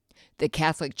The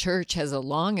Catholic Church has a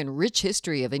long and rich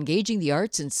history of engaging the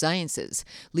arts and sciences,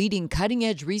 leading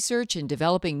cutting-edge research and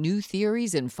developing new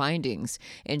theories and findings,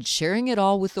 and sharing it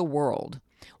all with the world.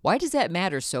 Why does that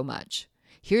matter so much?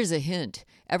 Here's a hint.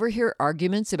 Ever hear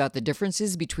arguments about the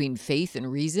differences between faith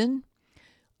and reason?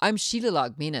 I'm Sheila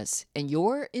Logminas, and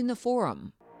you're in the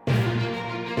Forum.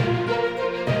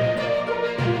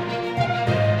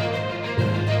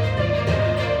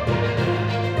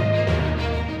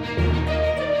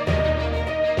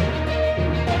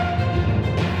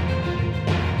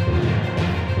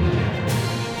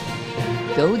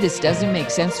 Though this doesn't make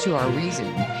sense to our reason,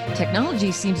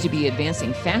 technology seems to be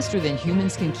advancing faster than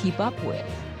humans can keep up with.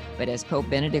 But as Pope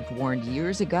Benedict warned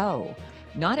years ago,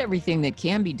 not everything that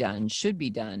can be done should be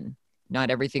done.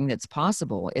 Not everything that's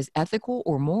possible is ethical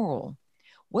or moral.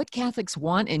 What Catholics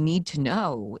want and need to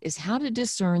know is how to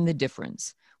discern the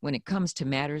difference when it comes to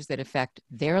matters that affect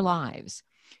their lives.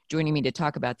 Joining me to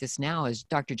talk about this now is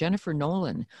Dr. Jennifer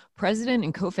Nolan, president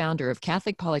and co-founder of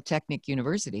Catholic Polytechnic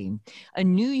University, a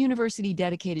new university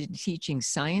dedicated to teaching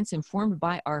science informed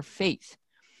by our faith.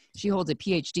 She holds a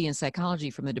PhD in psychology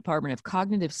from the Department of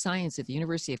Cognitive Science at the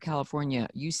University of California,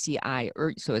 UCI,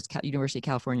 so it's University of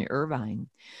California, Irvine,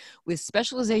 with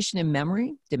specialization in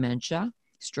memory, dementia,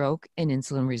 stroke, and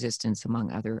insulin resistance,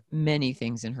 among other many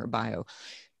things in her bio.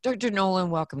 Dr. Nolan,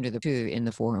 welcome to In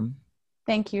the Forum.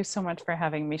 Thank you so much for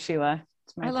having me, Sheila.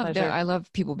 It's my pleasure. I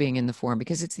love people being in the Forum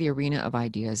because it's the arena of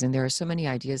ideas, and there are so many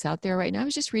ideas out there right now. I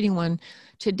was just reading one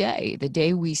today, the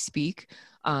day we speak,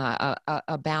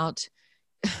 about,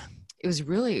 it was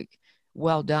really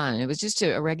well done. It was just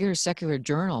a regular secular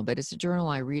journal, but it's a journal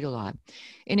I read a lot.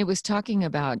 And it was talking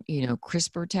about,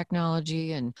 CRISPR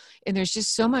technology, and there's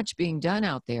just so much being done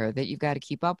out there that you've got to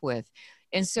keep up with.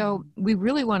 And so we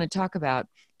really want to talk about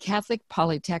Catholic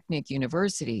Polytechnic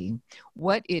University,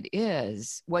 what it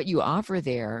is, what you offer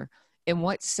there, and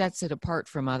what sets it apart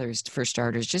from others, for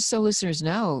starters, just so listeners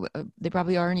know. They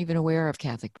probably aren't even aware of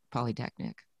Catholic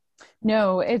Polytechnic.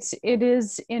 No, it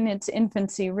is in its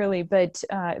infancy, really, but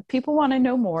people want to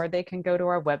know more. They can go to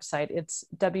our website. It's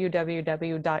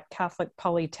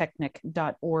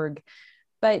www.catholicpolytechnic.org.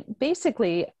 But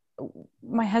basically,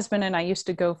 my husband and I used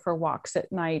to go for walks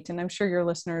at night, and I'm sure your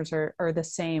listeners are the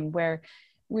same, where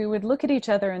we would look at each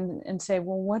other and say,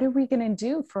 well, what are we going to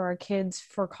do for our kids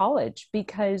for college?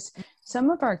 Because some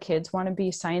of our kids want to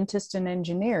be scientists and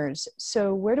engineers.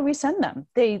 So where do we send them?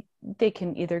 They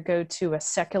can either go to a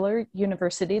secular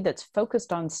university that's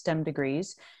focused on STEM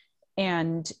degrees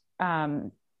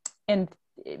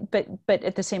but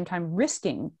at the same time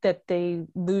risking that they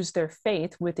lose their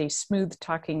faith with a smooth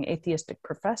talking atheistic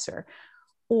professor.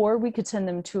 Or we could send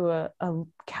them to a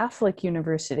Catholic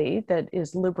university that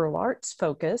is liberal arts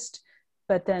focused,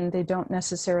 but then they don't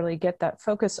necessarily get that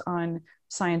focus on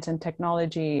science and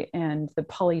technology and the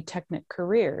polytechnic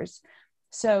careers.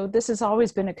 So this has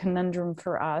always been a conundrum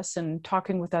for us, and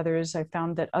talking with others, I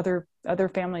found that other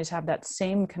families have that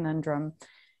same conundrum.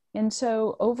 And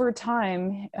so over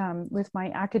time, with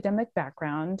my academic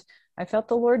background, I felt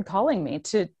the Lord calling me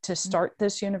to start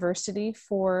this university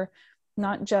for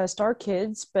not just our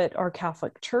kids, but our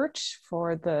Catholic Church,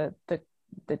 for the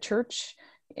church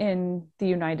in the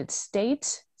United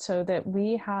States, so that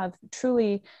we have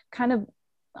truly kind of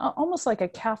almost like a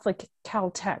Catholic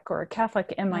Caltech or a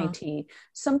Catholic MIT,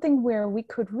 something where we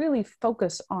could really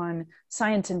focus on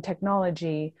science and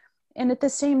technology, and at the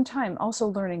same time also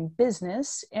learning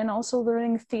business and also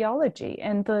learning theology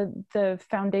and the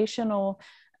foundational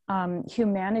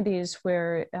humanities,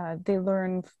 where they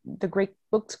learn the great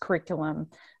books curriculum.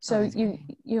 So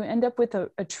you end up with a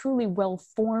truly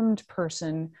well-formed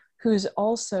person who's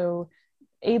also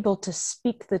able to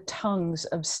speak the tongues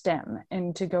of STEM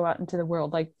and to go out into the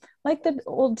world like the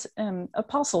old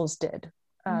apostles did.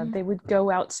 They would go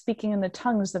out speaking in the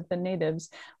tongues of the natives.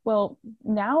 Well,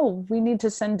 now we need to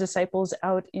send disciples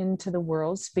out into the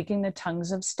world speaking the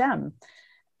tongues of STEM.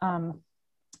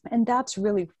 And that's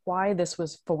really why this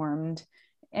was formed.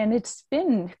 And it's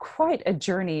been quite a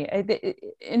journey,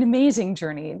 an amazing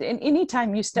journey. And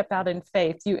anytime you step out in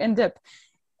faith, you end up,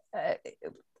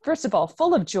 first of all,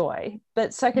 full of joy.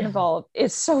 But second of all,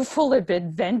 it's so full of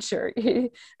adventure.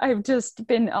 I've just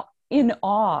been in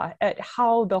awe at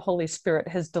how the Holy Spirit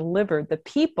has delivered the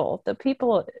people. The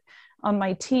people on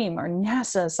my team are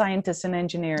NASA scientists and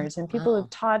engineers, and people who've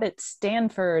taught at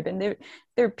Stanford, and they're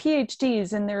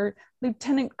PhDs and they're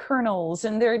lieutenant colonels,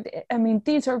 and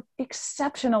these are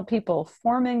exceptional people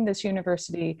forming this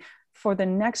university for the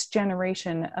next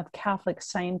generation of Catholic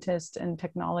scientists and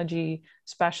technology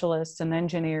specialists and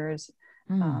engineers.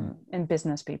 and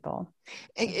business people.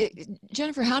 So.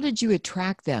 Jennifer, how did you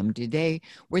attract them?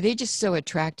 Were they just so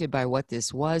attracted by what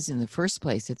this was in the first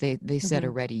place that they said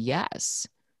already yes?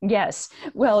 Yes,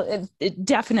 well,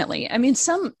 definitely. I mean,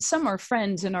 some are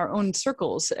friends in our own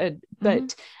circles,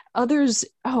 but others,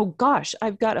 oh gosh,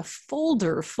 I've got a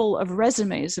folder full of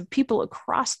resumes of people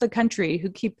across the country who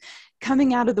keep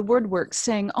coming out of the woodwork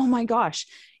saying, "Oh my gosh,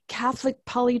 Catholic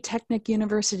Polytechnic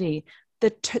University,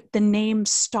 the name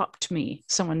stopped me,"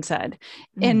 someone said,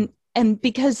 and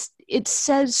because it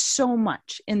says so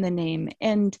much in the name,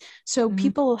 and so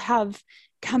people have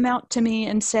come out to me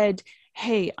and said,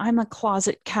 "Hey, I'm a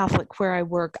closet Catholic where I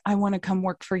work. I want to come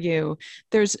work for you."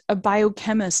 There's a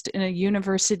biochemist in a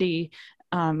university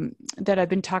that I've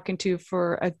been talking to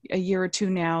for a year or two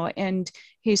now. And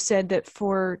he said that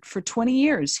for 20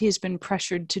 years, he's been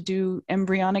pressured to do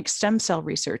embryonic stem cell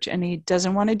research and he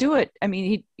doesn't want to do it. I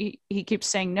mean, he keeps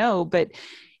saying no, but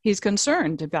he's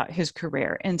concerned about his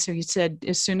career. And so he said,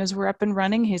 as soon as we're up and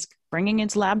running, he's bringing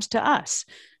his labs to us.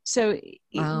 So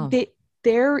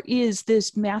there is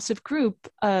this massive group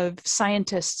of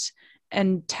scientists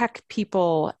and tech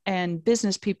people and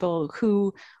business people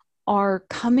who are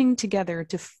coming together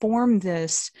to form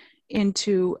this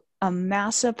into a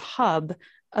massive hub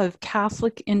of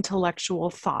Catholic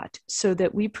intellectual thought so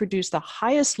that we produce the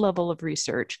highest level of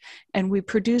research and we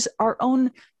produce our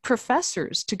own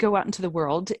professors to go out into the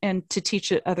world and to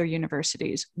teach at other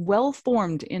universities,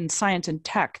 well-formed in science and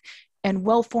tech and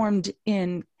well-formed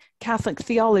in Catholic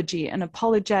theology and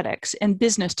apologetics and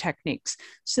business techniques,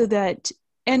 so that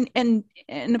and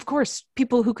of course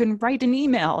people who can write an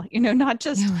email, not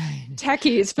just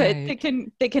techies, but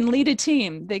they can lead a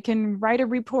team, they can write a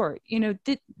report.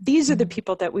 These are the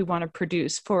people that we want to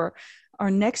produce for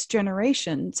our next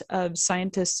generations of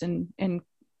scientists and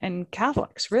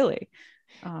Catholics, really.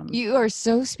 You are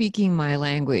so speaking my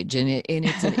language, and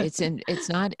it's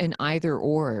not an either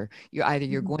or.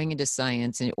 You're going into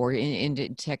science or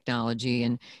into technology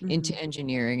and into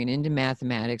engineering and into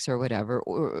mathematics or whatever,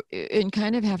 and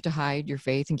kind of have to hide your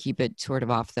faith and keep it sort of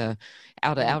out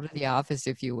of the office,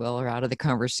 if you will, or out of the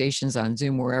conversations on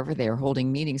Zoom, wherever they are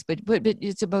holding meetings. But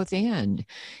it's a both and.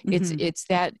 It's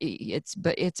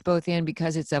both and,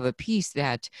 because it's of a piece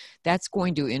that's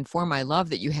going to inform. I love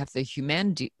that you have the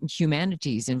humanities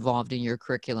involved in your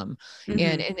curriculum,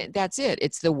 and that's it.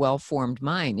 It's the well-formed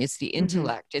mind. It's the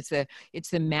intellect. It's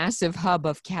the massive hub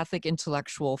of Catholic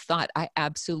intellectual thought. I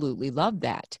absolutely love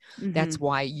that. That's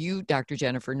why you, Dr.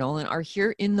 Jennifer Nolan, are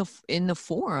here in the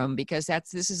forum, because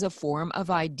this is a forum of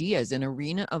ideas, an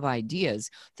arena of ideas,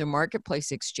 the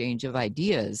marketplace exchange of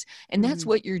ideas, and that's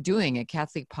what you're doing at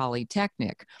Catholic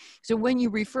Polytechnic. So when you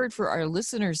referred, for our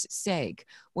listeners' sake,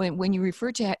 when you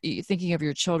refer to thinking of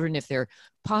your children, if they're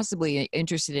possibly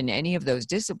interested in any of those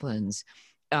disciplines,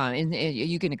 and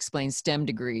you can explain STEM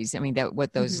degrees, I mean,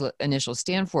 what those initials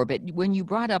stand for, but when you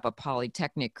brought up a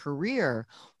polytechnic career,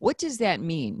 what does that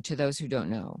mean to those who don't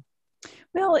know?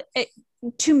 Well,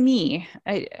 to me,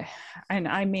 and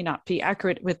I may not be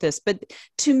accurate with this, but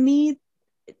to me,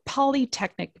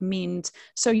 polytechnic means,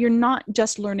 so you're not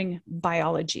just learning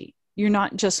biology. You're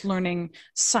not just learning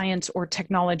science or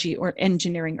technology or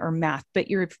engineering or math, but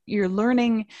you're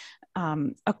learning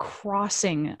a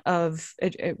crossing of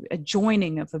a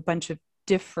joining of a bunch of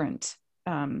different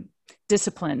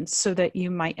disciplines, so that you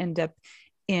might end up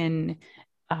in,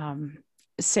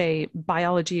 say,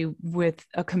 biology with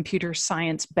a computer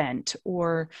science bent,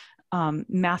 or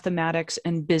mathematics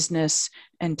and business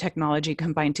and technology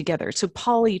combined together. So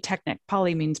polytechnic,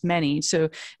 poly means many, so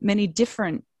many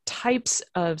different types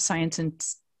of science and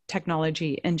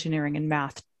technology, engineering and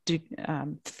math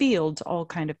fields all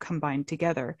kind of combined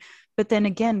together. But then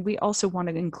again, we also want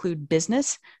to include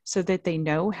business, so that they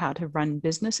know how to run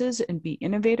businesses and be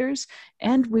innovators.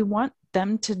 And we want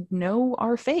them to know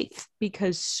our faith,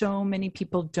 because so many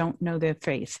people don't know their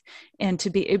faith, and to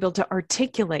be able to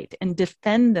articulate and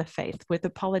defend the faith with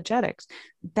apologetics.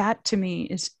 That to me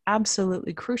is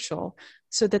absolutely crucial,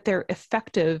 so that they're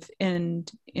effective in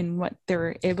what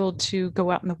they're able to go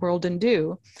out in the world and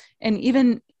do. And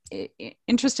even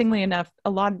interestingly enough, a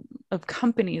lot of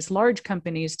companies, large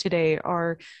companies today,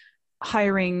 are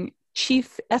hiring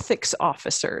chief ethics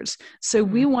officers. So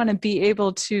we want to be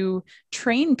able to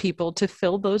train people to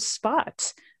fill those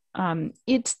spots.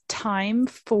 It's time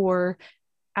for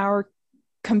our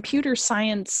computer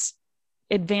science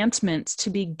advancements to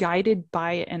be guided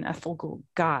by an ethical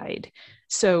guide.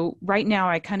 So right now,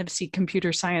 I kind of see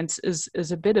computer science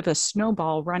as a bit of a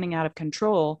snowball running out of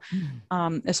control,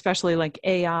 especially like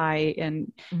AI,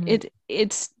 and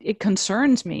it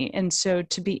concerns me. And so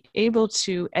to be able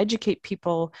to educate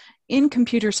people in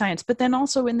computer science, but then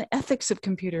also in the ethics of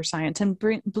computer science, and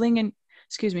bring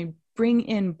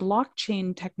in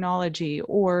blockchain technology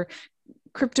or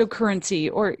cryptocurrency,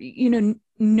 or,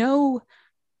 know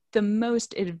the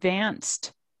most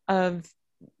advanced of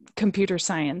computer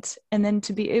science, and then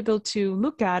to be able to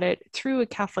look at it through a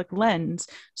Catholic lens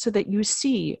so that you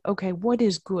see, okay, what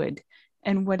is good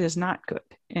and what is not good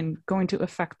and going to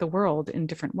affect the world in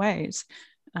different ways.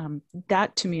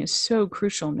 That to me is so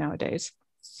crucial nowadays.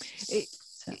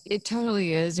 It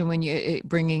totally is. And when you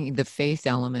bringing the faith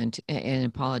element and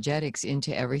apologetics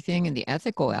into everything, and the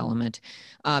ethical element,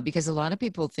 because a lot of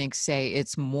people say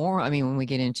it's more, I mean, when we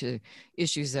get into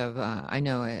issues of, I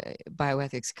know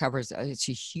bioethics covers, it's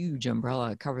a huge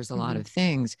umbrella. It covers a lot of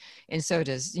things. And so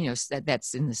does,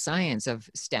 that's in the science of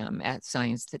STEM, at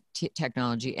science,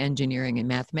 technology, engineering, and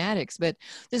mathematics. But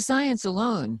the science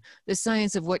alone, the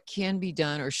science of what can be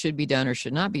done or should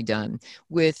not be done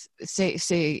with,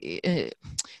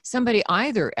 somebody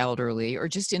either elderly or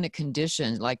just in a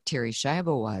condition like Terri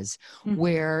Schiavo was,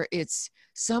 where it's,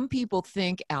 some people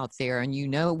think out there, and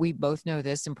we both know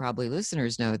this, and probably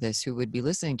listeners know this who would be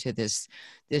listening to this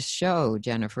show,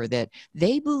 Jennifer, that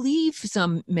they believe,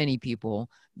 many people,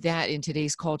 that in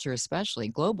today's culture, especially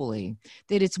globally,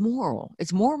 that it's moral.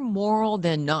 It's more moral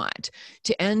than not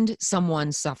to end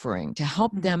someone's suffering, to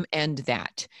help them end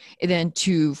that, than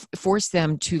to force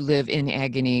them to live in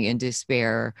agony and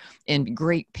despair and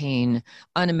great pain,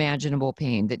 unimaginable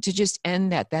pain, that to just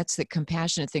end that. That's the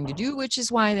compassionate thing to do, which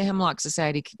is why the Hemlock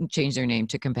Society changed their name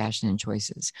to Compassion and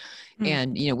Choices.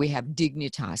 And, we have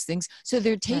Dignitas, things. So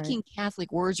they're taking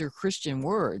Catholic words or Christian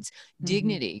words,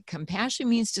 dignity, compassion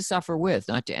means to suffer with,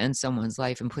 not to end someone's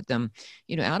life and put them,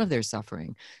 out of their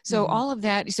suffering. So all of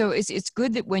that. So it's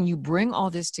good that when you bring all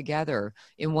this together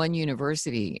in one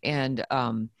university, and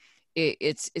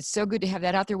it's so good to have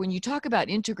that out there. When you talk about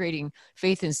integrating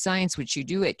faith and science, which you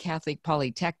do at Catholic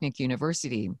Polytechnic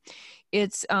University,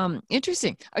 it's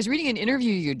interesting. I was reading an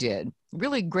interview you did,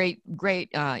 really great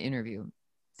interview.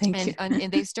 Thank you.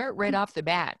 And they start right off the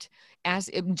bat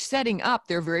as setting up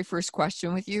their very first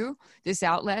question with you. This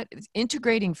outlet,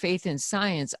 integrating faith and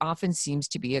science, often seems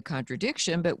to be a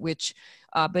contradiction,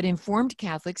 but informed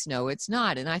Catholics know it's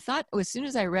not. And I thought, as soon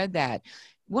as I read that,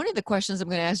 one of the questions I'm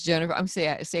going to ask Jennifer,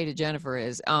 say to Jennifer,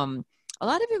 is a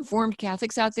lot of informed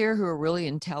Catholics out there who are really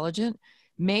intelligent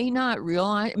may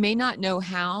not know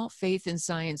how faith and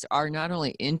science are not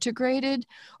only integrated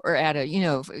or at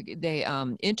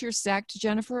they intersect,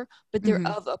 Jennifer, but they're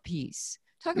of a piece.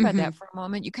 Talk about that for a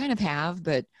moment. You kind of have,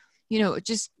 but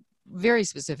just very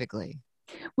specifically.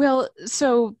 Well,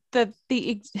 so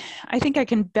I think I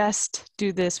can best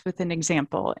do this with an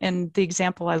example. And the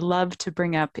example I love to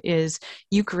bring up is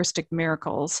Eucharistic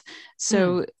miracles.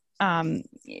 So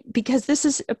because this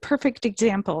is a perfect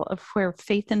example of where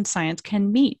faith and science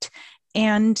can meet,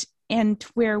 and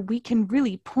where we can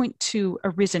really point to a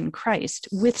risen Christ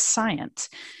with science.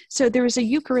 So there was a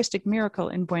Eucharistic miracle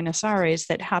in Buenos Aires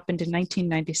that happened in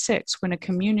 1996 when a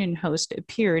communion host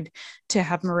appeared to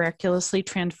have miraculously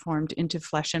transformed into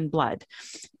flesh and blood.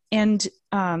 And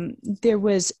there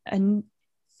was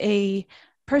a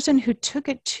person who took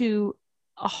it to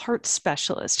a heart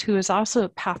specialist who is also a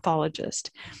pathologist.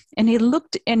 And he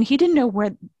looked, and he didn't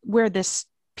know where this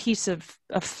piece of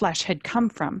flesh had come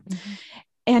from.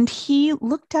 And he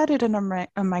looked at it in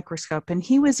a microscope, and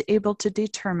he was able to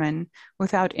determine,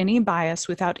 without any bias,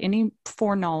 without any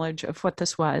foreknowledge of what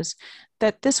this was,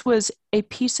 that this was a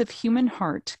piece of human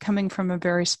heart coming from a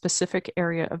very specific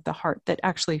area of the heart that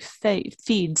actually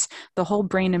feeds the whole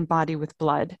brain and body with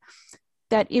blood,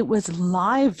 that it was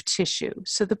live tissue.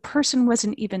 So the person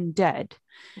wasn't even dead.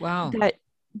 Wow.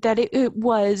 That it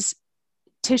was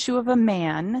tissue of a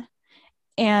man,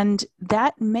 and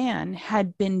that man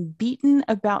had been beaten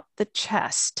about the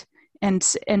chest and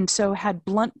so had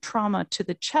blunt trauma to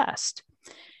the chest.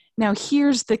 Now,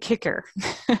 here's the kicker.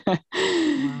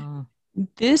 Wow.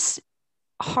 This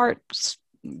heart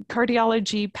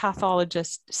cardiology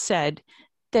pathologist said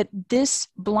that this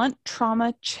blunt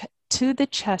trauma to the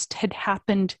chest had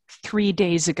happened 3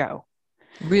 days ago.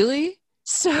 Really?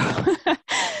 So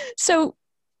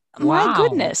wow. My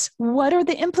goodness, what are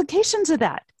the implications of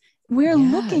that? We're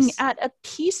looking at a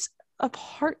piece of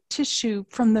heart tissue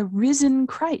from the risen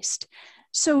Christ.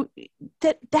 So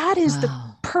that is the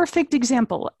perfect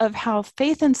example of how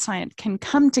faith and science can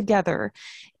come together,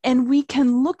 and we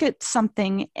can look at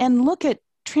something and look at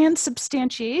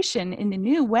transubstantiation in a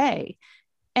new way,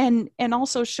 and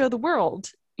also show the world,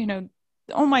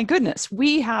 oh my goodness,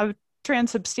 we have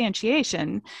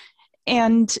transubstantiation.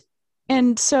 And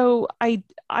so I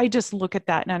just look at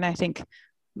that and I think,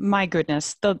 My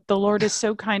goodness, the Lord is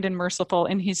so kind and merciful,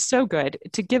 and He's so good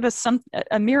to give us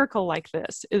a miracle like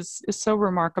this is so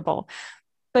remarkable.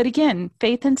 But again,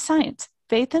 faith and science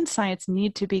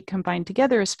need to be combined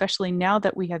together, especially now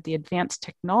that we have the advanced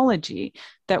technology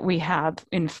that we have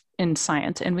in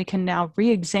science, and we can now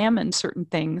re-examine certain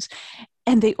things,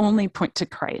 and they only point to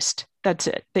Christ. That's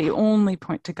it. They only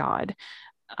point to God.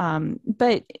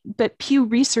 But Pew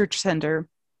Research Center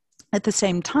at the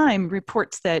same time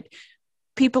reports that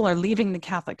people are leaving the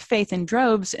Catholic faith in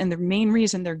droves, and the main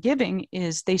reason they're giving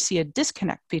is they see a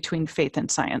disconnect between faith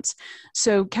and science.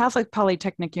 So Catholic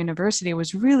Polytechnic University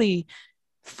was really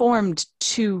formed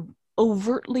to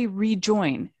overtly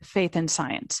rejoin faith and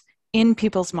science in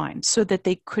people's minds so that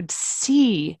they could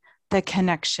see the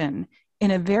connection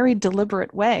in a very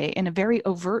deliberate way, in a very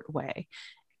overt way,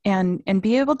 and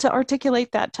be able to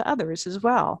articulate that to others as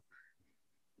well.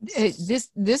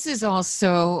 This is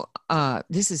also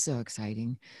this is so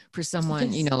exciting for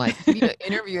someone, Yes. like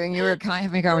interviewing you or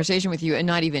having a conversation with you and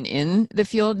not even in the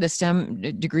field, the STEM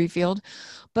degree field.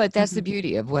 But that's the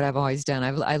beauty of what I've always done.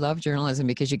 I love journalism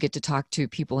because you get to talk to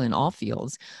people in all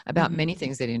fields about many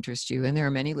things that interest you. And there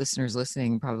are many listeners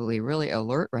listening, probably really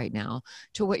alert right now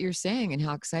to what you're saying and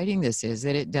how exciting this is,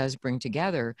 that it does bring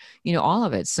together, all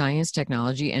of it, science,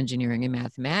 technology, engineering, and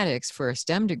mathematics for a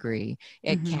STEM degree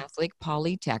at Catholic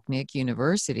Polytechnic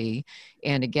University.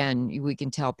 And again, we can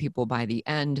tell people by the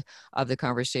end of the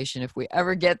conversation, if we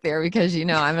ever get there, because, I'm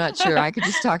not sure, I could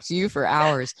just talk to you for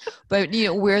hours, but,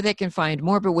 where they can find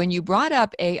more. But when you brought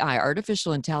up AI,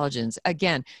 artificial intelligence,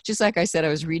 again, just like I said, I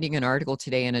was reading an article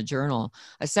today in a journal,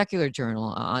 a secular journal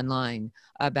online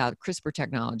about CRISPR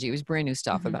technology. It was brand new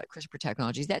stuff about CRISPR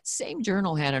technologies. That same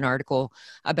journal had an article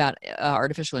about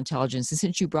artificial intelligence. And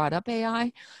since you brought up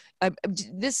AI,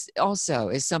 this also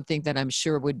is something that I'm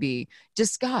sure would be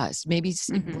discussed, maybe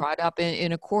brought up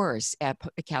in a course at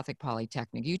Catholic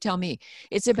Polytechnic. You tell me.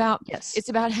 It's about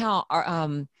how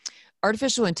our,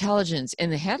 artificial intelligence,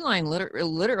 and the headline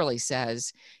literally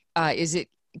says, ask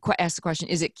the question,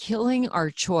 is it killing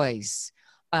our choice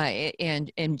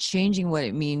and changing what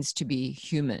it means to be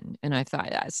human? And I thought,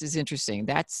 this is interesting.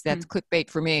 That's clickbait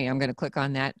for me. I'm going to click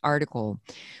on that article.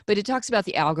 But it talks about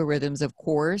the algorithms, of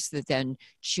course, that then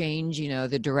change,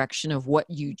 the direction of what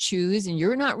you choose. And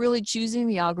you're not really choosing,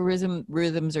 the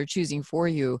algorithms are choosing for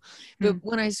you. But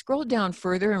when I scrolled down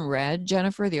further and read,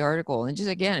 Jennifer, the article, and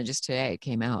just today it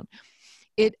came out,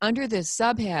 it under this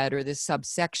subhead or this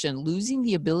subsection, losing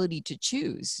the ability to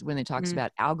choose, when it talks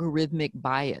about algorithmic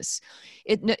bias,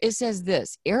 it says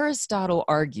this: Aristotle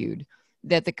argued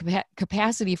that the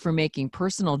capacity for making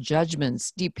personal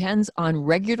judgments depends on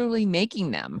regularly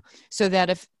making them, so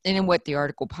that and what the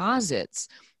article posits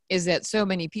is that so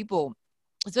many people,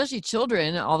 especially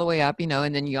children all the way up,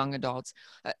 and then young adults,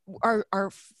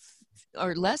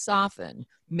 are less often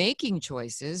making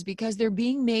choices because they're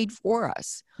being made for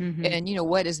us. And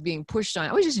what is being pushed on.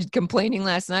 I was just complaining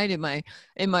last night in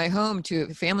my home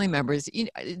to family members,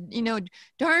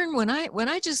 darn, when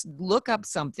I just look up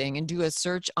something and do a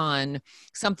search on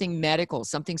something medical,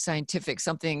 something scientific,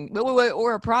 something,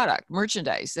 or a product,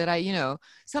 merchandise that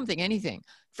anything,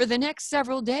 for the next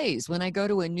several days, when I go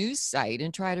to a news site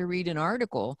and try to read an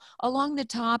article, along the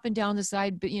top and down the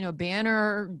side,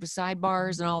 banner,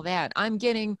 sidebars and all that, I'm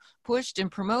getting pushed and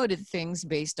promoted things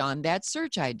based on that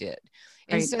search I did.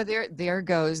 And so there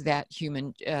goes that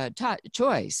human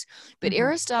choice. But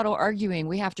Aristotle arguing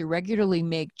we have to regularly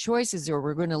make choices or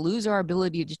we're going to lose our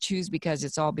ability to choose because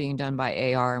it's all being done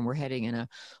by AR, and we're heading in a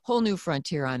whole new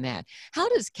frontier on that. How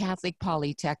does Catholic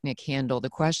Polytechnic handle the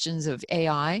questions of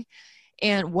AI?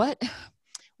 And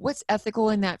what's ethical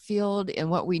in that field,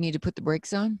 and what we need to put the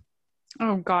brakes on?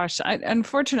 Oh gosh,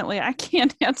 unfortunately, I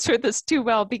can't answer this too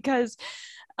well because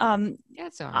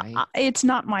that's all right. It's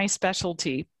not my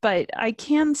specialty. But I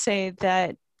can say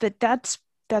that's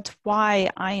why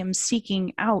I am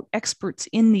seeking out experts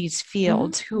in these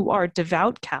fields who are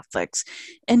devout Catholics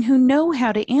and who know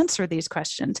how to answer these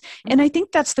questions. And I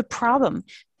think that's the problem.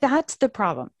 That's the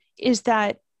problem, is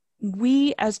that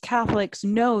we as Catholics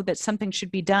know that something should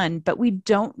be done, but we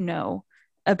don't know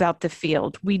about the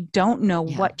field. We don't know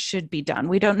what should be done.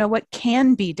 We don't know what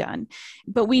can be done,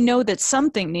 but we know that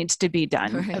something needs to be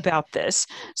done about this.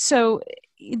 So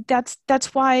that's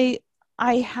why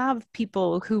I have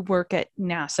people who work at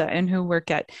NASA and who work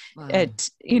at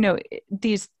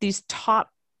these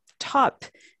top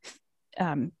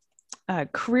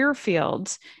career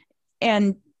fields,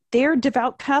 and they're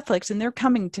devout Catholics, and they're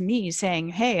coming to me saying,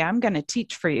 hey, I'm going to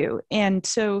teach for you. And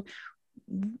so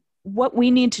what we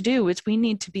need to do is we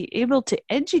need to be able to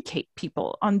educate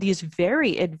people on these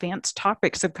very advanced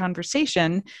topics of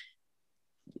conversation.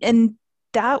 And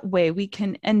that way we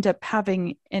can end up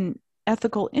having an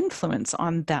ethical influence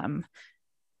on them.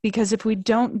 Because if we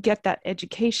don't get that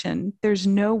education, there's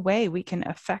no way we can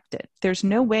affect it. There's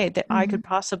no way that I could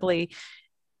possibly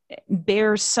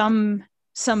bear some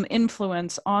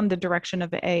influence on the direction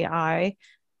of AI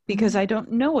because I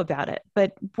don't know about it.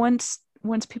 But once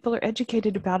people are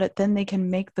educated about it, then they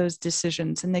can make those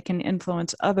decisions and they can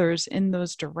influence others in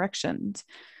those directions.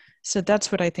 So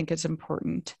that's what I think is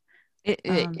important.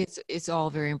 It's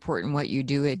all very important what you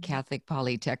do at Catholic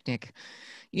Polytechnic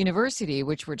University,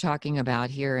 which we're talking about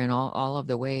here in all of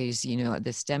the ways,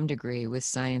 the STEM degree with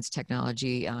science,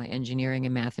 technology, engineering,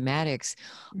 and mathematics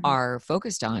are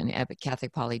focused on at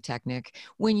Catholic Polytechnic.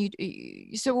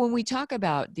 So when we talk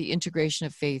about the integration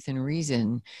of faith and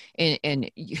reason, and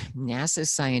NASA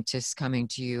scientists coming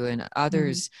to you and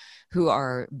others who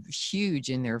are huge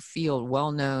in their field,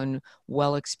 well-known,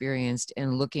 well-experienced,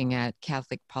 and looking at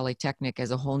Catholic Polytechnic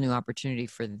as a whole new opportunity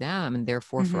for them and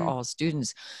therefore for all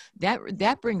students, that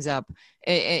brings up,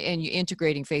 and you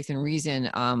integrating faith and reason.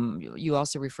 You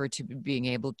also refer to being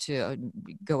able to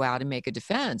go out and make a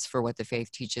defense for what the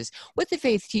faith teaches. What the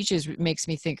faith teaches makes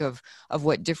me think of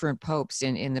what different popes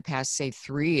in the past, say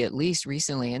 3 at least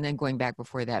recently, and then going back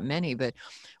before that many, but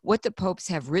what the popes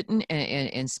have written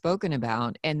and spoken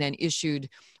about and then issued,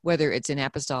 whether it's an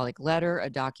apostolic letter, a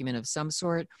document of some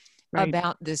sort,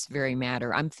 about this very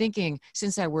matter. I'm thinking,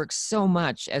 since I work so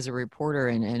much as a reporter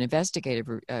and an investigative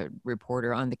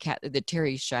reporter on the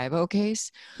Terri Schiavo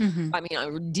case, I mean,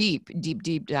 a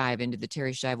deep dive into the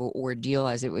Terri Schiavo ordeal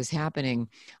as it was happening.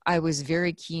 I was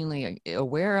very keenly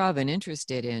aware of and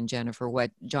interested in, Jennifer,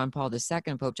 what Pope John Paul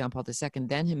II,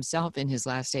 then himself in his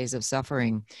last days of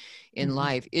suffering in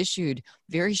life, issued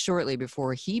very shortly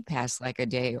before he passed, like a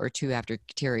day or two after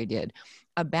Terri did,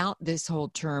 about this whole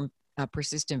term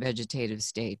persistent vegetative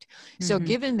state. So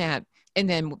given that,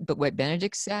 but what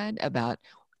Benedict said about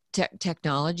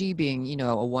technology being,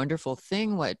 a wonderful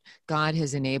thing, what God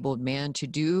has enabled man to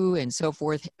do and so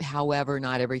forth. However,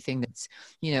 not everything that's,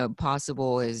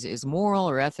 possible is moral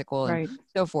or ethical and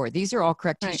so forth. These are all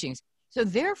correct teachings. So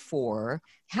therefore,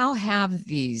 how have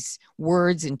these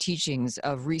words and teachings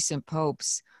of recent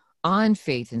popes on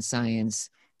faith and science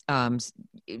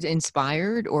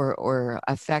inspired or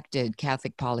affected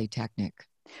Catholic Polytechnic?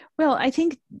 Well, I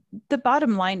think the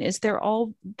bottom line is they're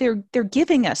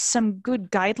giving us some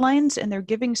good guidelines, and they're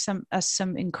giving us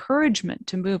some encouragement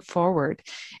to move forward,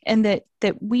 and that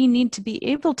we need to be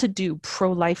able to do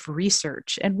pro-life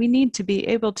research, and we need to be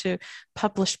able to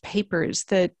publish papers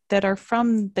that are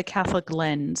from the Catholic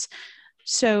lens.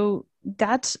 So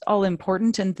that's all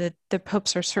important, and the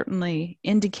popes are certainly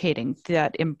indicating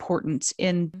that importance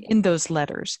in those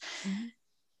letters.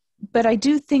 But I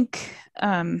do think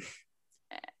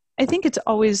it's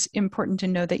always important to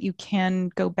know that you can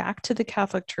go back to the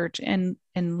Catholic Church and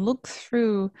look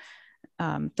through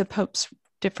the Pope's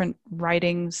different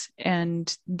writings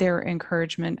and their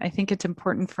encouragement. I think it's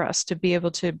important for us to be able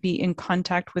to be in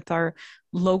contact with our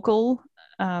local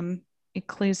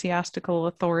ecclesiastical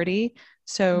authority.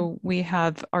 So we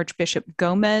have Archbishop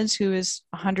Gomez, who is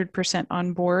 100%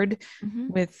 on board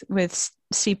with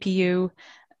CPU,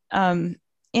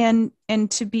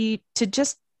 and to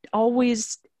just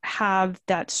always have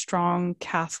that strong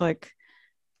Catholic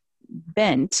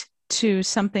bent to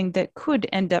something that could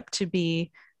end up to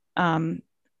be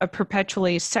a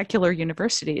perpetually secular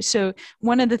university. So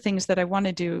one of the things that I want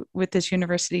to do with this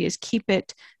university is keep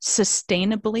it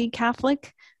sustainably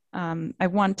Catholic. I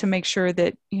want to make sure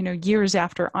that, years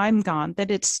after I'm gone,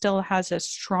 that it still has a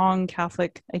strong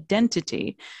Catholic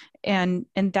identity. And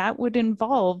that would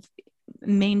involve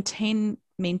maintaining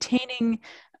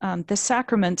the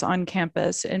sacraments on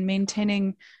campus and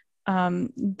maintaining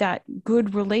that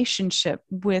good relationship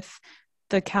with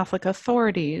the Catholic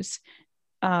authorities,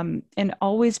 and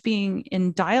always being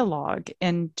in dialogue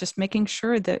and just making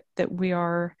sure that we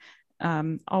are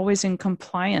always in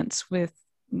compliance with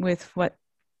what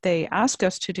they ask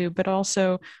us to do, but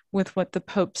also with what the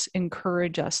popes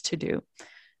encourage us to do.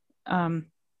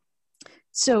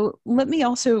 So let me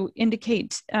also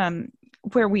indicate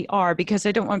where we are, because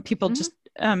I don't want people just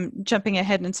jumping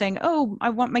ahead and saying, "Oh, I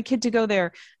want my kid to go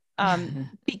there,"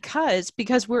 because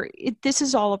this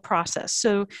is all a process.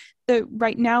 So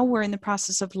right now we're in the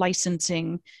process of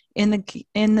licensing in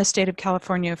the state of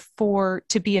California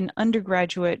to be an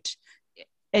undergraduate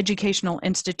educational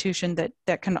institution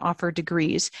that can offer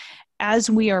degrees. As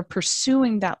we are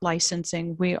pursuing that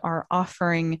licensing, we are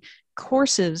offering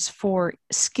courses for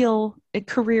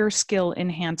career skill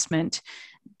enhancement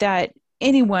that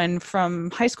anyone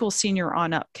from high school senior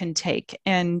on up can take.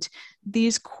 And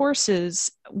these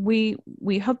courses we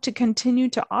hope to continue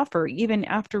to offer even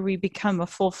after we become a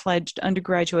full-fledged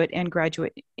undergraduate and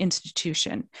graduate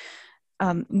institution.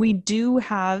 We do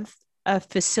have a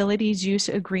facilities use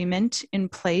agreement in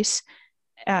place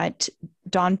at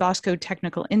Don Bosco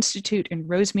Technical Institute in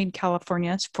Rosemead,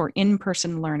 California for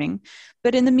in-person learning.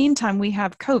 But in the meantime, we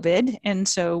have COVID. And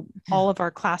so all of our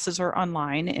classes are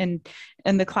online,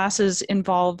 and the classes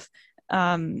involve,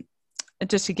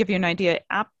 just to give you an idea,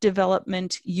 app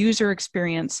development, user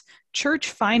experience,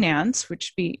 church finance,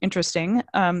 which would be interesting,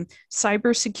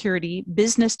 cybersecurity,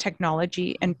 business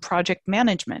technology, and project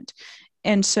management.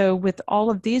 And so with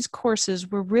all of these courses,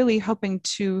 we're really hoping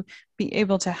to be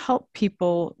able to help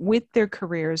people with their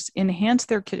careers, enhance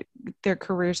their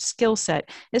career skill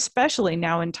set, especially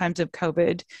now in times of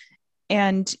COVID,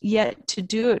 and yet to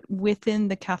do it within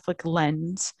the Catholic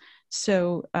lens.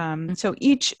 So, so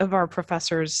each of our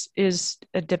professors is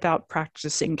a devout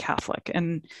practicing Catholic,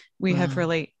 and we have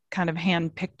really kind of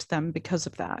handpicked them because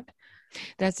of that.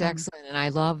 That's excellent. And I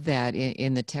love that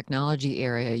in the technology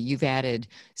area, you've added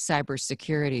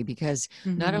cybersecurity, because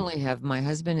not only have my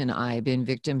husband and I been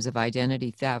victims of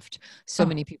identity theft, so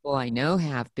many people I know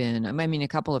have been. I mean, a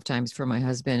couple of times for my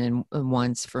husband and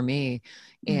once for me.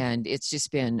 And it's just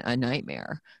been a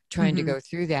nightmare trying to go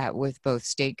through that with both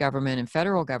state government and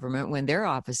federal government when their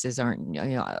offices aren't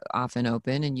often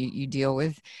open, and you deal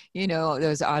with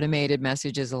those automated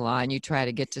messages a lot, and you try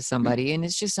to get to somebody, and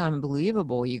it's just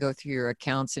unbelievable. You go through your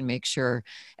accounts and make sure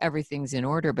everything's in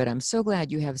order. But I'm so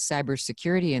glad you have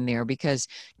cybersecurity in there, because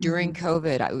during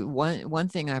COVID, one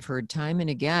thing I've heard time and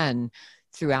again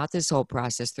throughout this whole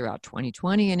process, throughout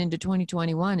 2020 and into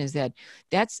 2021, is that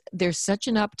there's such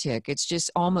an uptick. It's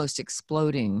just almost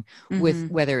exploding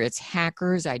with whether it's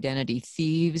hackers, identity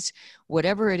thieves,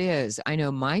 whatever it is. I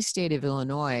know my state of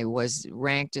Illinois was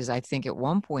ranked as, I think at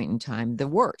one point in time, the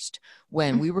worst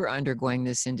when we were undergoing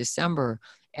this in December.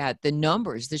 At the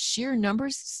numbers, the sheer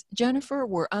numbers, Jennifer,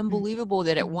 were unbelievable.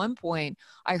 That at one point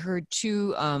I heard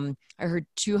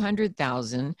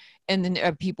 200,000, and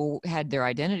then people had their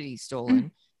identity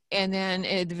stolen. And then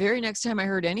the very next time I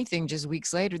heard anything, just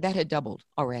weeks later, that had doubled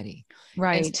already.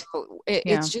 Right. So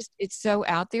it's so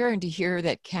out there. And to hear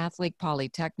that Catholic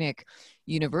Polytechnic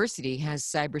University has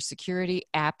cybersecurity,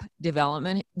 app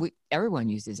development, everyone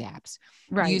uses apps,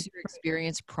 user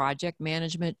experience, project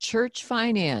management, church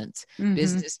finance,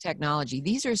 business technology.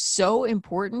 These are so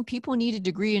important. People need a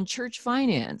degree in church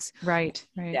finance. Right.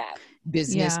 That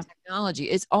business technology.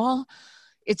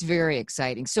 It's very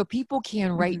exciting. So people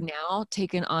can right now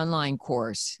take an online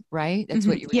course, right? That's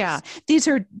what you were saying.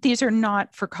 These are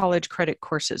not for college credit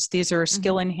courses. These are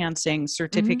skill enhancing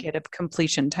certificate of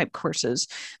completion type courses.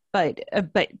 But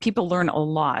people learn a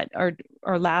lot.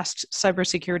 Our last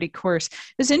cybersecurity course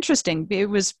is interesting. It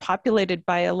was populated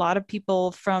by a lot of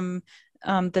people from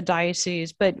the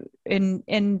diocese, but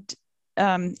and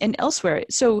elsewhere.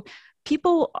 So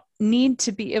people need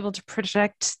to be able to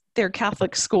protect their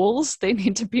Catholic schools. They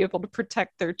need to be able to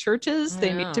protect their churches.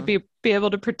 They need to be able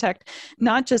to protect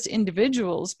not just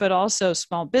individuals, but also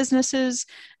small businesses.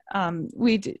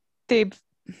 We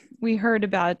heard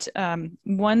about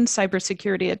one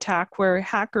cybersecurity attack where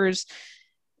hackers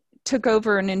took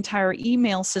over an entire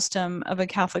email system of a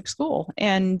Catholic school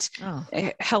and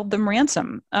held them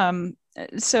ransom. And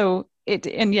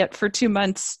yet for 2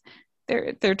 months,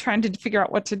 they're trying to figure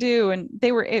out what to do, and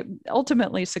they were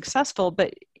ultimately successful.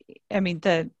 But I mean,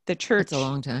 the church, that's a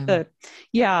long time.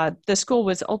 The school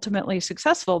was ultimately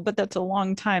successful, but that's a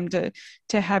long time to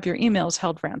have your emails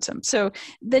held ransom. So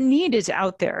the need is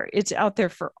out there. It's out there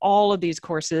for all of these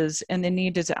courses, and the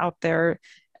need is out there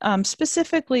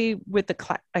specifically with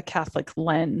a Catholic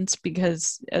lens,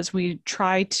 because as we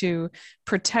try to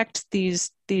protect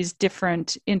these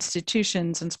different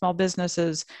institutions and small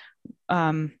businesses,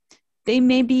 they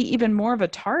may be even more of a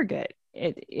target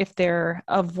if they're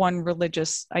of one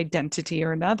religious identity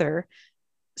or another.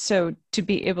 So to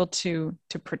be able to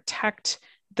protect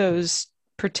those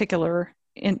particular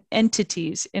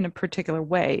entities in a particular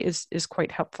way is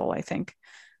quite helpful, I think.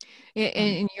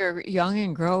 And you're young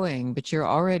and growing, but you're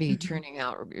already turning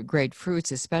out great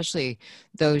fruits, especially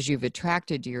those you've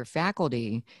attracted to your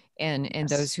faculty. and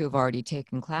those who have already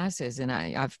taken classes. And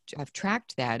I've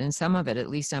tracked that, and some of it, at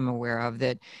least I'm aware of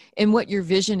that. And what your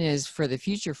vision is for the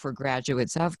future for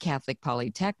graduates of Catholic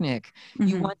Polytechnic,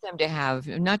 you want them to have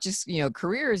not just,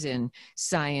 careers in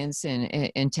science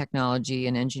and technology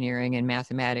and engineering and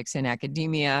mathematics and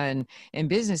academia and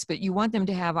business, but you want them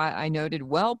to have, I noted,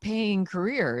 well-paying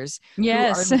careers who are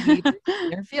Yes. leaders in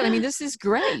their field. I mean, this is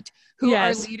great. Who are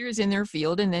Yes. leaders in their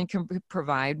field and then can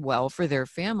provide well for their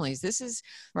families. This is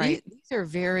Right. these are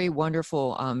very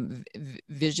wonderful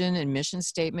vision and mission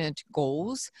statement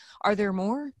goals. Are there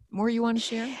more you want to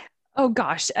share? Oh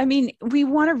gosh, I mean, we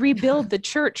want to rebuild the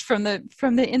church from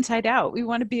the inside out. We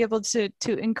want to be able to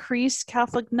increase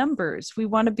Catholic numbers. We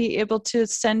want to be able to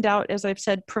send out, as I've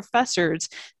said, professors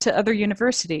to other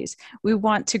universities. We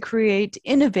want to create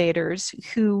innovators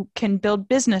who can build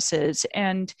businesses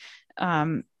and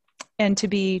to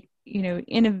be,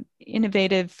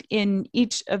 innovative in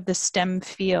each of the STEM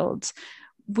fields.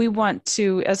 We want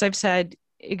to, as I've said,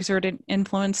 exert an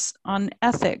influence on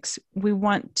ethics. We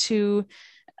want to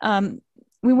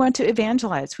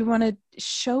evangelize. We want to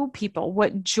show people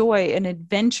what joy and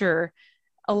adventure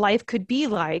a life could be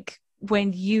like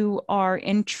when you are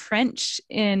entrenched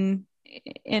in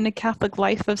a Catholic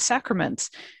life of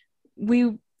sacraments.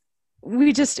 We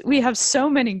have so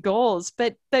many goals,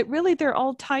 but really they're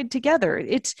all tied together.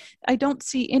 I don't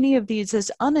see any of these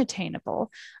as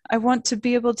unattainable. I want to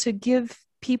be able to give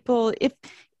people,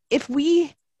 if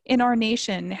we in our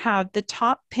nation have the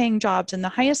top paying jobs and the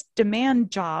highest demand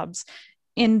jobs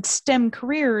in STEM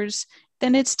careers,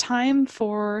 then it's time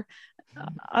for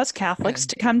us Catholics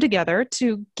to come together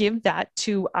to give that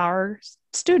to our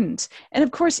students. And of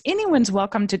course, anyone's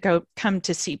welcome to come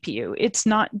to CPU. It's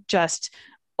not just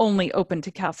only open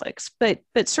to Catholics, but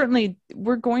certainly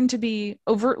we're going to be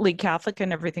overtly Catholic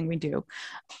in everything we do.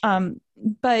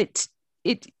 But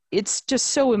it's just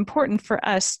so important for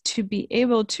us to be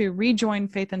able to rejoin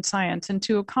faith and science and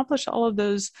to accomplish all of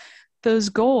those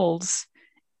goals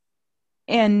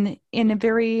in a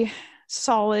very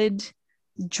solid,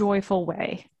 joyful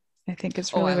way. I think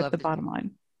it's really what the bottom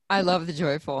line. I love the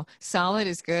joyful. Solid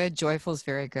is good. Joyful is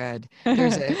very good.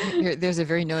 There's a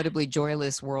very notably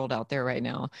joyless world out there right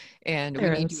now. And we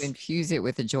need to infuse it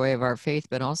with the joy of our faith,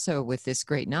 but also with this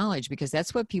great knowledge, because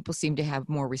that's what people seem to have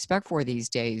more respect for these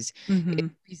days.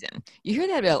 Reason. You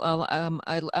hear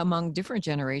that among different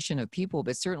generation of people,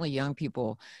 but certainly young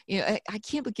people. I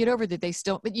can't get over that they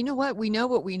still, but you know what? We know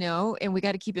what we know, and we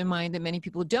got to keep in mind that many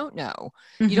people don't know.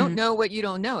 You don't know what you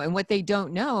don't know. And what they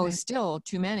don't know is still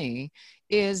too many,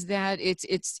 is that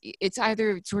it's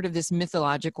either sort of this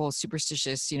mythological,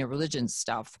 superstitious, religion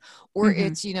stuff, or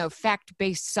it's,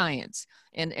 fact-based science.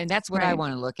 And that's what I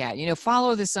want to look at.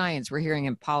 Follow the science we're hearing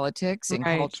in politics and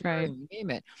culture and you name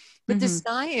it. But the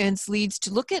science leads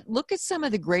to look at some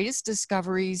of the greatest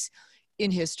discoveries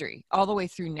in history all the way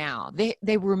through now.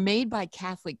 They were made by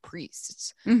Catholic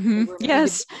priests.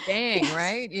 Yes. Dang,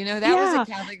 right? That was a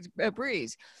Catholic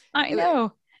breeze. I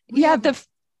know.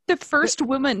 The first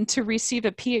woman to receive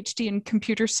a PhD in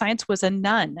computer science was a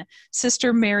nun,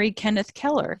 Sister Mary Kenneth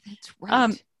Keller. That's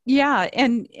right.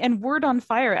 And Word on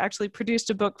Fire actually produced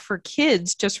a book for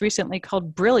kids just recently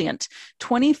called Brilliant,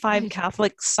 25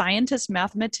 Catholic scientists,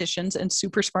 mathematicians, and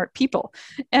super smart people.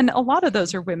 And a lot of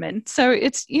those are women. So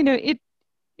it's,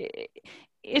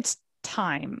 it's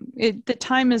time. The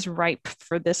time is ripe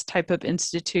for this type of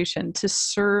institution to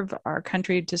serve our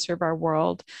country, to serve our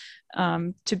world.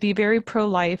 To be very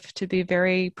pro-life, to be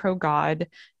very pro-God,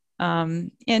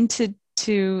 and to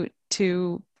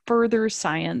further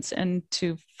science and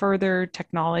to further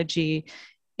technology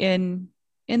within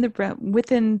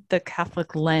the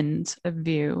Catholic lens of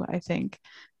view. I think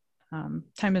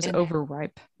time is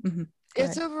overripe.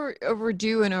 It's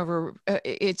overdue and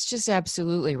it's just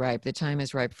absolutely ripe. The time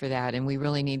is ripe for that. And we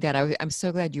really need that. I'm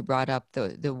so glad you brought up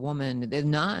the woman, the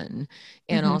nun,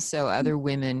 and also other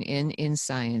women in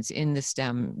science, in the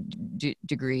STEM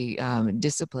degree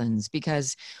disciplines,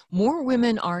 because more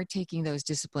women are taking those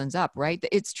disciplines up, right?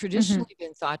 It's traditionally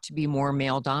been thought to be more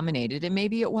male dominated, and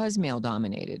maybe it was male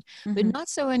dominated, but not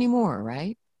so anymore,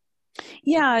 right?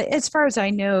 Yeah. As far as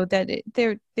I know, that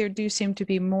there do seem to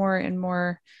be more and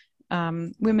more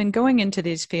women going into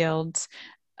these fields.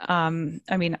 I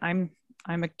mean, I'm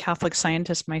a Catholic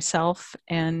scientist myself,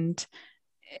 and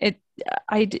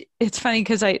it's funny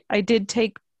because I did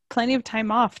take plenty of time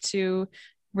off to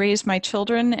raise my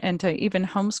children and to even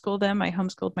homeschool them. I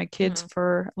homeschooled my kids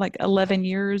for like 11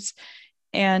 years,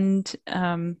 and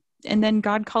then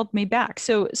God called me back.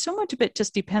 So much of it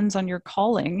just depends on your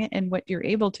calling and what you're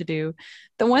able to do.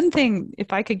 The one thing,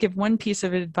 if I could give one piece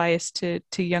of advice to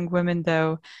young women,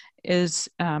 though, is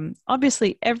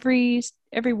obviously every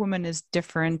woman is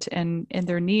different, and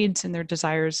their needs and their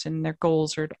desires and their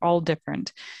goals are all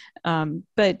different.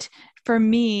 But for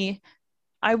me,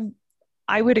 I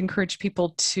I would encourage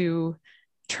people to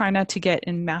try not to get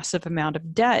in massive amount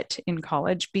of debt in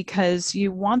college, because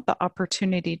you want the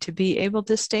opportunity to be able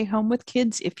to stay home with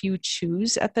kids if you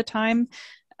choose at the time.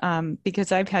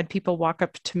 Because I've had people walk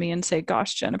up to me and say,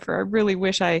 "Gosh, Jennifer, I really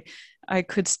wish I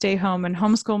could stay home and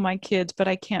homeschool my kids, but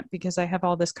I can't because I have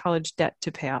all this college debt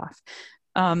to pay off."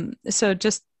 So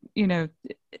just, you know,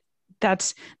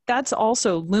 that's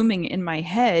also looming in my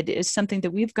head, is something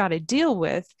that we've got to deal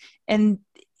with, and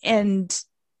and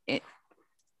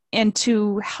and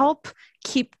to help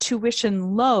keep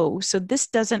tuition low so this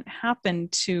doesn't happen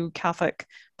to Catholic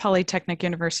Polytechnic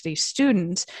University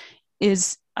students,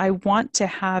 is I want to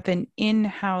have an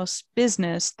in-house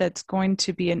business that's going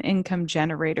to be an income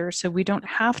generator. So we don't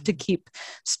have to keep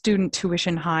student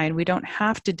tuition high, and we don't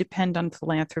have to depend on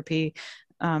philanthropy,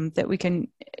 that we can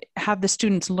have the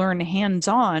students learn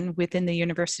hands-on within the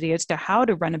university as to how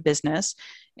to run a business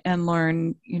and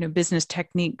learn, business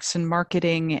techniques and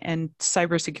marketing and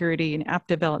cybersecurity and app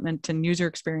development and user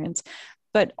experience,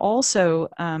 but also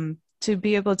to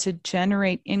be able to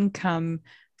generate income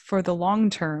for the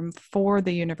long term for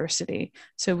the university,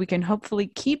 so we can hopefully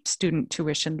keep student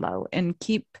tuition low and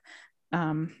keep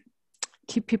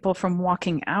people from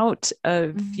walking out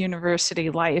of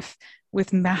university life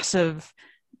with massive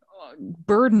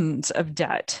burdens of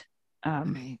debt.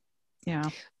 Right.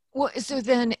 Yeah. Well, so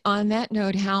then on that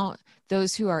note, how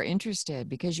those who are interested,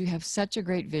 because you have such a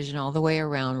great vision all the way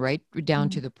around, right down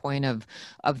to the point of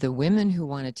the women who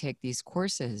want to take these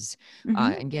courses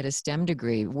and get a STEM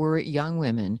degree, we're young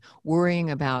women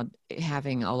worrying about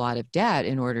having a lot of debt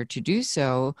in order to do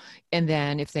so. And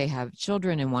then if they have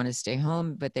children and want to stay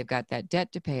home, but they've got that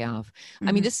debt to pay off.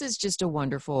 I mean, this is just a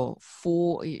wonderful,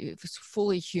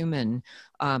 fully human,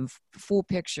 full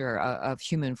picture of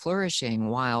human flourishing,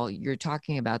 while you're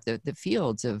talking about the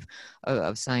fields of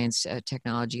science,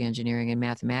 technology, engineering, and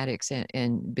mathematics,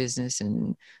 and business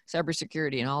and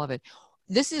cybersecurity and all of it.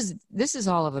 This is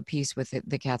all of a piece with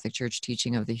the Catholic Church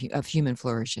teaching of human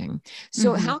flourishing.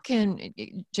 So how can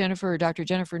Dr.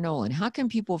 Jennifer Nolan, how can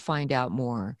people find out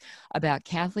more about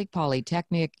Catholic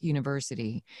Polytechnic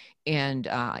University and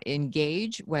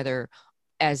engage, whether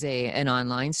as an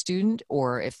online student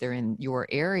or if they're in your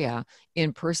area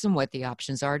in person, what the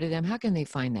options are to them? How can they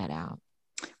find that out?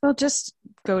 Well, just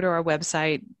go to our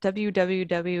website,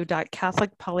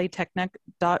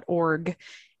 www.catholicpolytechnic.org,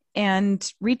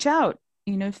 and reach out.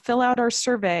 Fill out our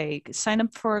survey, sign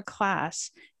up for a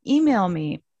class, email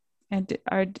me, and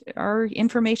our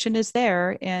information is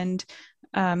there. And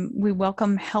we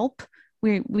welcome help.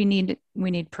 We need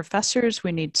professors,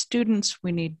 we need students,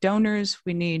 we need donors,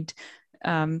 we need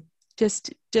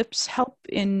just help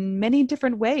in many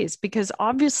different ways, because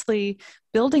obviously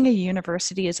building a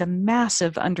university is a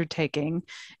massive undertaking,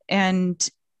 and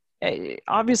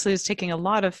obviously it's taking a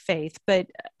lot of faith. But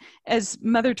as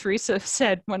Mother Teresa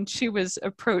said when she was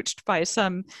approached by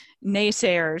some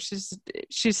naysayers,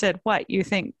 she said, "What, you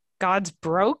think God's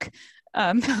broke?"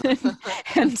 And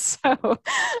so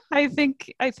I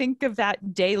think of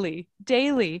that daily,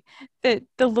 that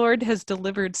the Lord has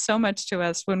delivered so much to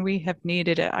us when we have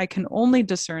needed it. I can only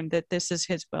discern that this is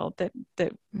his will, that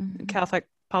Catholic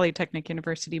Polytechnic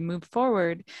University move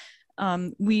forward.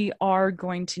 We are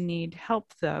going to need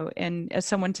help, though. And as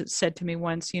someone said to me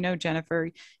once,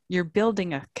 Jennifer, you're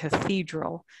building a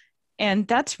cathedral. And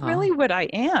that's really what I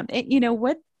am.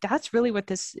 That's really what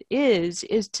this is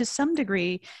to some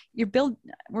degree.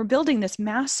 We're building this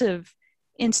massive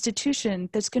institution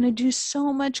that's going to do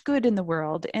so much good in the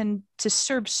world and to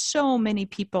serve so many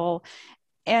people.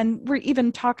 And we're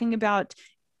even talking about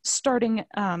starting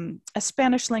a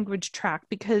Spanish language track,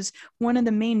 because one of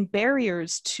the main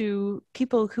barriers to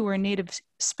people who are native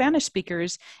Spanish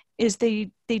speakers is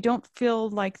they don't feel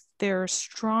like they're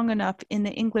strong enough in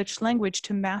the English language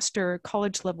to master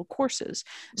college level courses.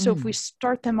 So if we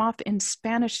start them off in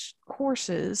Spanish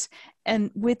courses and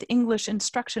with English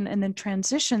instruction, and then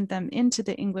transition them into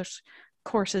the English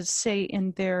courses, say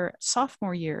in their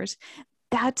sophomore years,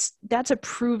 that's a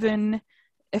proven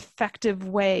effective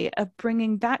way of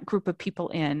bringing that group of people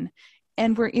in.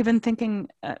 And we're even thinking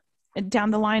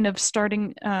down the line of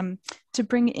starting to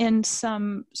bring in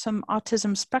some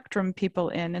autism spectrum people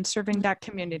in and serving that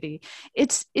community.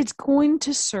 It's going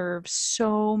to serve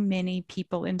so many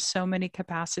people in so many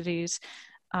capacities.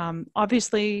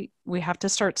 Obviously, we have to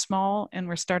start small, and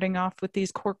we're starting off with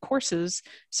these core courses.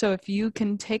 So if you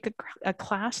can take a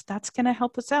class, that's going to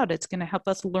help us out. It's going to help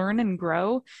us learn and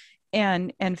grow.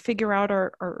 and figure out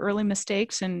our early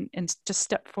mistakes and just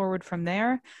step forward from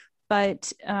there.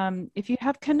 But if you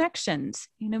have connections,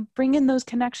 bring in those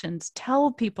connections,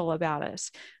 tell people about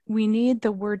us. We need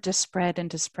the word to spread and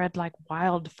to spread like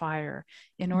wildfire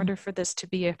in order for this to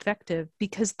be effective,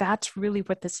 because that's really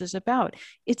what this is about.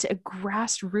 It's a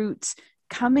grassroots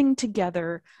coming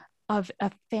together of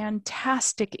a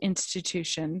fantastic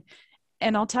institution.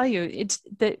 And I'll tell you, it's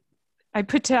that I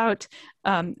put out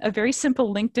a very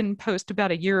simple LinkedIn post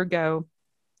about a year ago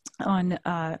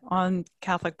on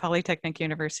Catholic Polytechnic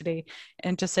University,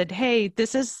 and just said, "Hey,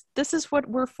 this is what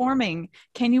we're forming.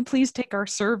 Can you please take our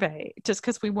survey? Just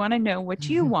because we want to know what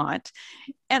you want."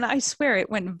 And I swear it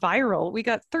went viral. We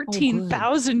got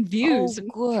 13,000 views in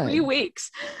 3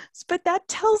 weeks. But that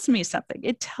tells me something.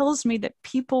 It tells me that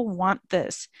people want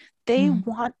this. They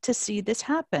want to see this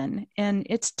happen, and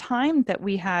it's time that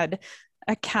we had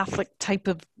a Catholic type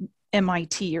of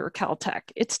MIT or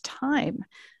Caltech. It's time.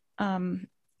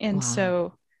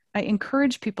 So I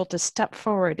encourage people to step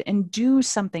forward and do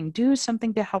something to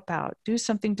help out, do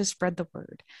something to spread the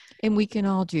word. And we can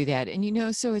all do that.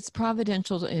 And, so it's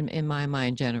providential in my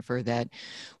mind, Jennifer, that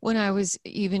when I was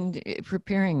even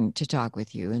preparing to talk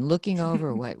with you and looking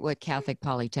over what Catholic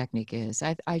Polytechnic is,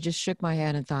 I just shook my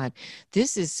head and thought,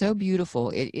 this is so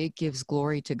beautiful. It gives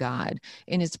glory to God.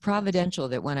 And it's providential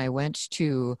that when I went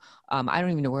to, I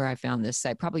don't even know where I found this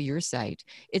site, probably your site,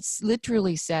 it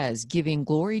literally says giving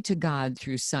glory to God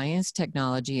through science,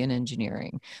 technology, and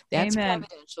engineering. That's Amen.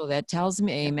 providential. That tells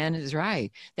me, amen is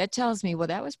right. That tells me, well,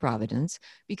 that was providence,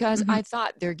 because I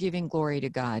thought they're giving glory to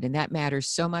God. And that matters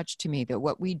so much to me, that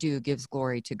what we do gives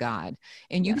glory to God.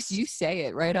 And you say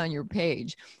it right on your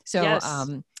page. So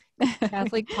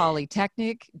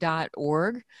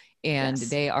CatholicPolytechnic.org. And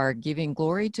they are giving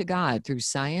glory to God through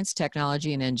science,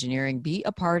 technology, and engineering. Be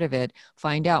a part of it.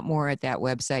 Find out more at that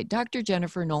website. Dr.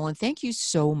 Jennifer Nolan, thank you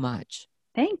so much.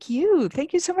 Thank you.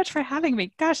 Thank you so much for having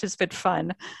me. Gosh, it's been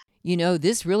fun.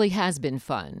 This really has been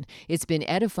fun. It's been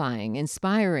edifying,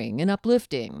 inspiring, and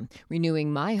uplifting,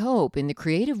 renewing my hope in the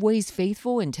creative ways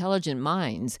faithful, intelligent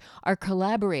minds are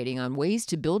collaborating on ways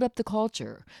to build up the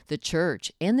culture, the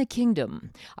church, and the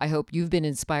kingdom. I hope you've been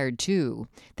inspired too.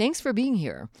 Thanks for being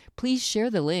here. Please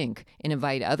share the link and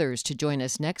invite others to join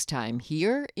us next time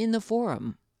here in the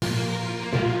forum.